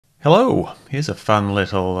Hello, here's a fun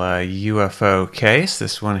little UFO case.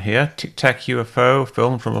 This one here, Tic-Tac UFO,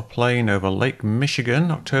 filmed from a plane over Lake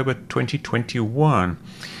Michigan, October 2021.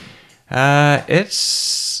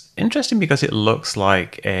 It's interesting because it looks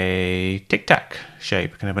like a tic-tac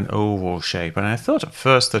shape, kind of an oval shape. And I thought at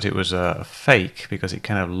first that it was a fake because it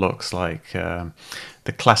kind of looks like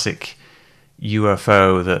the classic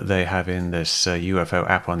UFO that they have in this UFO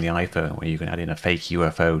app on the iPhone, where you can add in a fake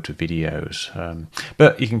UFO to videos.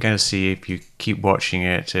 But you can kind of see, if you keep watching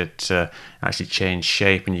it, it actually changed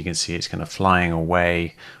shape, and you can see it's kind of flying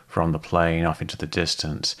away from the plane off into the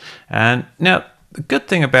distance. And now, the good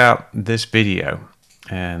thing about this video,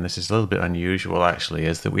 and this is a little bit unusual actually,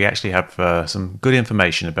 is that we actually have some good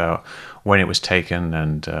information about when it was taken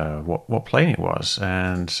and what plane it was.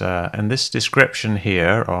 And this description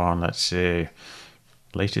here on, let's see,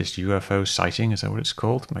 latest UFO sighting, is that what it's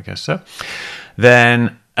called? I guess so.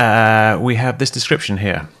 Then we have this description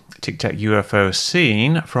here. Tic-Tac UFO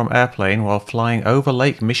seen from airplane while flying over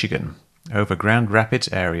Lake Michigan, over Grand Rapids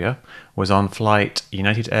area, was on flight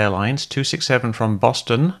United Airlines 267 from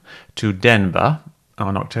Boston to Denver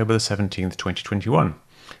on October the 17th, 2021.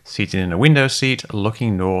 Seated in a window seat,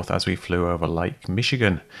 looking north as we flew over Lake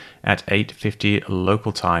Michigan at 8:50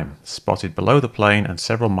 local time. Spotted below the plane and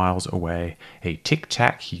several miles away a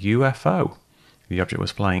Tic-Tac UFO. The object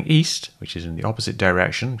was flying east, which is in the opposite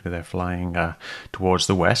direction, because they're flying towards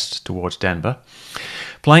the west, towards Denver.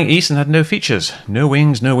 Flying east and had no features. No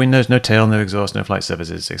wings, no windows, no tail, no exhaust, no flight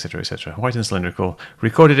surfaces, etc., etc. White and cylindrical.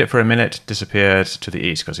 Recorded it for a minute, disappeared to the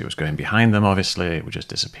east, because it was going behind them, obviously. It would just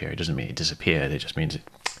disappear. It doesn't mean it disappeared, it just means it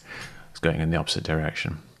was going in the opposite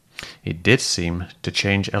direction. It did seem to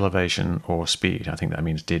change elevation or speed. I think that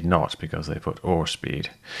means did not, because they put or speed.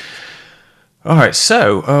 All right,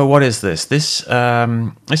 so what is this? This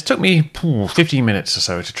took me 15 minutes or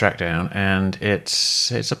so to track down, and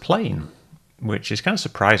it's a plane, which is kind of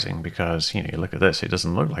surprising because, you know, you look at this, it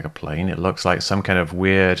doesn't look like a plane. It looks like some kind of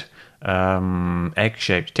weird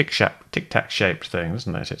egg-shaped, tic-tac-shaped thing,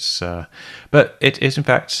 doesn't it? But it is in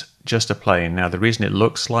fact just a plane. Now, the reason it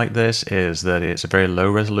looks like this is that it's a very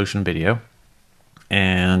low-resolution video,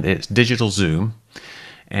 and it's digital zoom.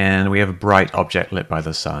 And we have a bright object lit by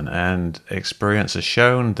the sun, and experience has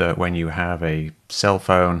shown that when you have a cell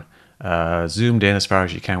phone zoomed in as far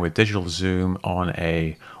as you can with digital zoom on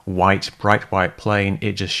a bright white plane,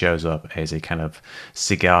 it just shows up as a kind of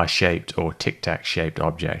cigar-shaped or tic-tac shaped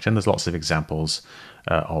object. And there's lots of examples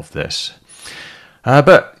of this.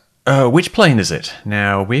 But which plane is it?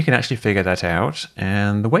 Now, we can actually figure that out,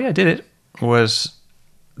 and the way I did it was,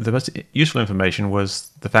 the most useful information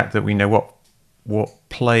was the fact that we know what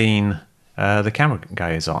plane the camera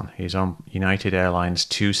guy is on. He's on United Airlines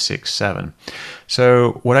 267.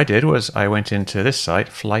 So what I did was I went into this site,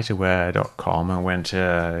 flightaware.com, and went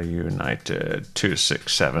to United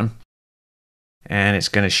 267. And it's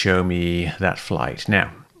going to show me that flight.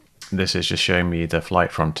 Now, this is just showing me the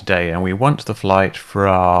flight from today. And we want the flight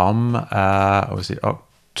from, was it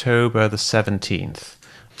October the 17th?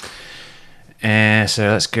 And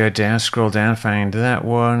so let's go down, scroll down, find that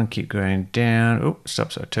one, keep going down. Oh,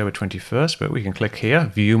 stops at October 21st, but we can click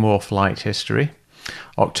here, view more flight history.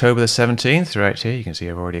 October the 17th, right here, you can see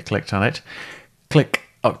I've already clicked on it. Click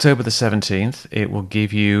October the 17th, it will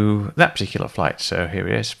give you that particular flight. So here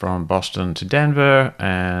it is, from Boston to Denver,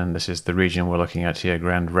 and this is the region we're looking at here,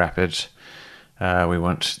 Grand Rapids. We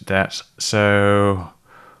want that. So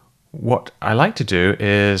what I like to do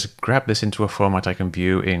is grab this into a format I can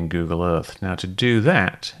view in Google Earth. Now, to do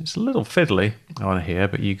that, it's a little fiddly on here,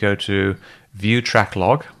 but you go to View Track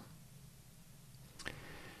Log,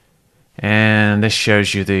 and this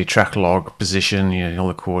shows you the track log position, you know, all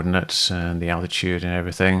the coordinates and the altitude and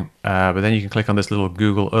everything. But then you can click on this little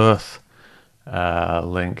Google Earth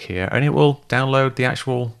link here, and it will download the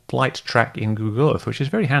actual flight track in Google Earth, which is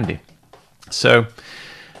very handy. So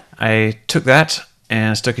I took that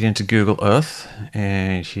and stuck it into Google Earth,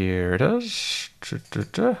 and here it is,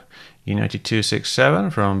 United 267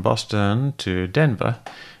 from Boston to Denver.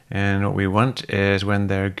 And what we want is when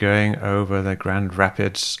they're going over the Grand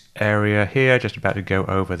Rapids area here, just about to go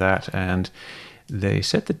over that, and they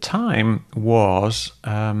said the time was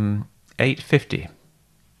 8:50.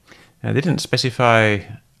 Now, they didn't specify,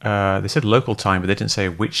 they said local time, but they didn't say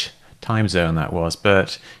which time zone that was,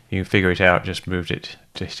 but you can figure it out. Just moved it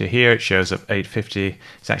to here. It shows up 8:50.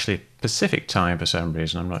 It's actually Pacific time for some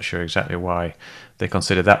reason. I'm not sure exactly why they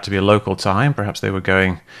considered that to be a local time. Perhaps they were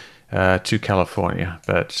going to California,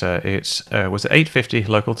 but it was at 8:50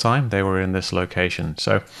 local time. They were in this location.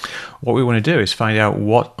 So what we want to do is find out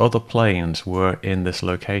what other planes were in this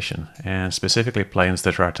location, and specifically planes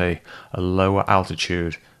that are at a lower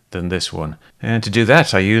altitude than this one. And to do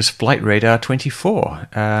that, I use Flight Radar 24,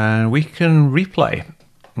 and we can replay.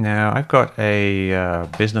 Now, I've got a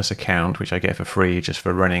business account, which I get for free just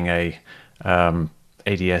for running a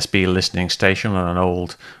ADS-B listening station on an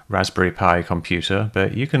old Raspberry Pi computer,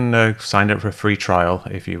 but you can sign up for a free trial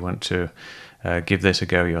if you want to give this a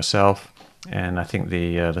go yourself. And I think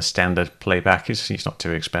the standard playback it's not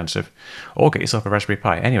too expensive. Or get yourself a Raspberry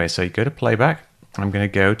Pi. Anyway, so you go to playback. I'm going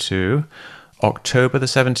to go to October the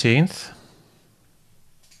 17th.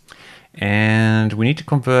 And we need to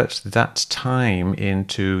convert that time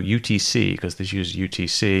into UTC, because this uses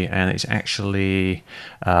UTC, and it's actually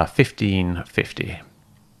 1550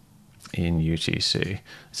 in UTC.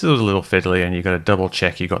 This is a little fiddly, and you've got to double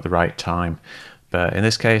check you got the right time. But in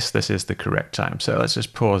this case, this is the correct time. So let's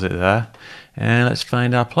just pause it there, and let's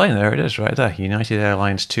find our plane. There it is, right there, United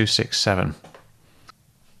Airlines 267.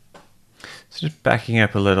 So just backing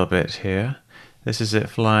up a little bit here. This is it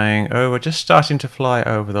flying over, just starting to fly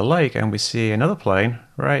over the lake, and we see another plane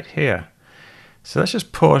right here. So let's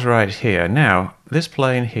just pause right here. Now, this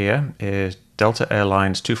plane here is Delta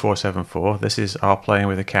Airlines 2474. This is our plane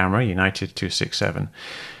with a camera, United 267.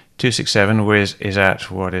 267 is at,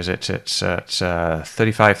 what is it? It's at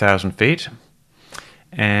 35,000 feet.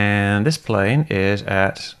 And this plane is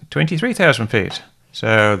at 23,000 feet.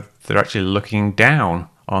 So they're actually looking down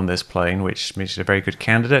on this plane, which makes it a very good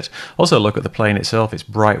candidate. Also, look at the plane itself. It's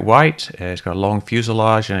bright white. It's got a long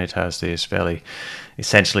fuselage, and it has these fairly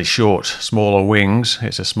essentially short, smaller wings.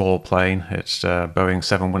 It's a small plane. It's Boeing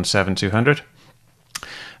 717-200.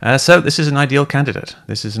 So this is an ideal candidate.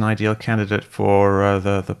 This is an ideal candidate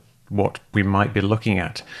for what we might be looking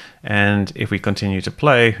at. And if we continue to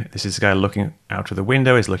play, this is the guy looking out of the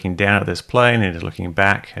window, he's looking down at this plane, and he's looking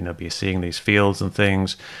back, and he'll be seeing these fields and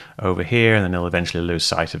things over here, and then he'll eventually lose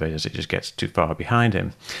sight of it as it just gets too far behind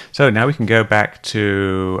him. So now we can go back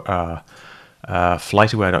to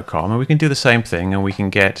flightaware.com, and we can do the same thing, and we can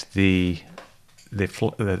get the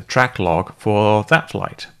track log for that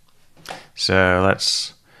flight. So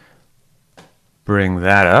let's bring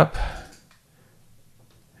that up.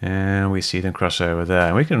 And we see them cross over there.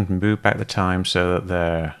 And we can move back the time so that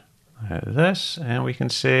they're this. And we can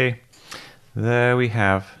see there we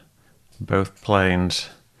have both planes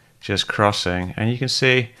just crossing. And you can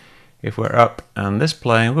see if we're up on this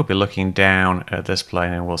plane, we'll be looking down at this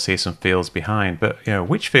plane, and we'll see some fields behind. But you know,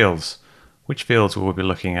 which fields? Which fields will we be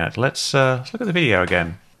looking at? Let's look at the video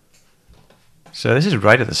again. So this is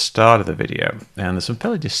right at the start of the video. And there's some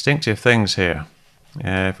fairly distinctive things here.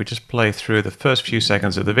 If we just play through the first few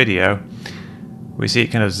seconds of the video, we see it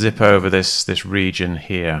kind of zip over this region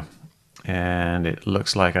here, and it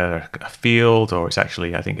looks like a field, or it's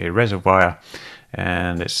actually, I think, a reservoir,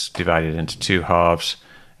 and it's divided into two halves,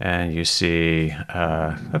 and you see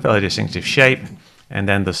a fairly distinctive shape, and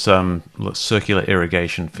then there's some circular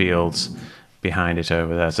irrigation fields behind it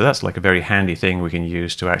over there. So that's like a very handy thing we can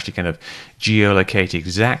use to actually kind of geolocate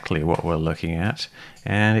exactly what we're looking at.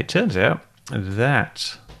 And it turns out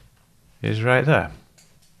that is right there.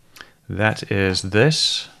 That is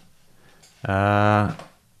this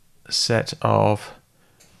set of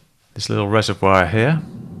this little reservoir here,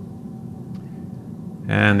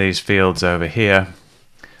 and these fields over here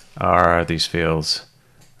are these fields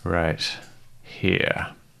right here.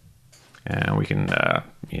 And we can,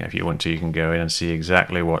 if you want to, you can go in and see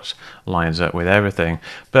exactly what lines up with everything.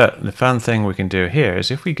 But the fun thing we can do here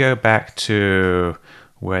is if we go back to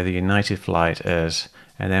where the United flight is,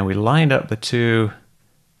 and then we lined up the two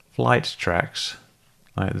flight tracks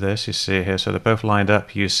like this, you see here, so they're both lined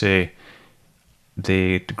up. You see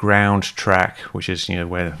the ground track, which is, you know,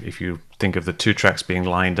 where if you think of the two tracks being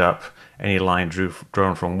lined up, any line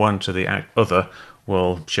drawn from one to the other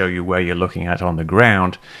will show you where you're looking at on the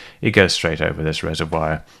ground. It goes straight over this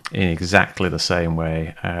reservoir in exactly the same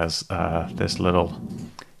way as this little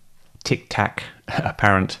Tic-Tac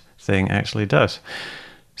apparent thing actually does.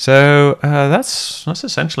 So that's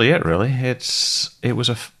essentially it, really. It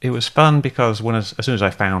was fun because as soon as I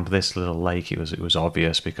found this little lake, it was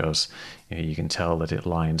obvious, because you can tell that it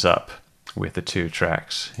lines up with the two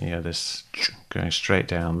tracks. This going straight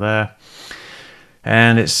down there,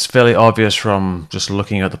 and it's fairly obvious from just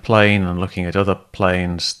looking at the plane and looking at other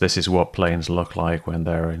planes. This is what planes look like when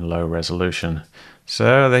they're in low resolution.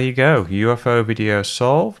 So there you go, UFO video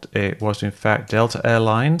solved. It was in fact Delta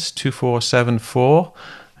Airlines 2474.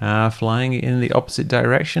 Flying in the opposite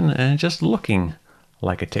direction and just looking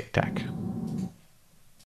like a Tic-Tac.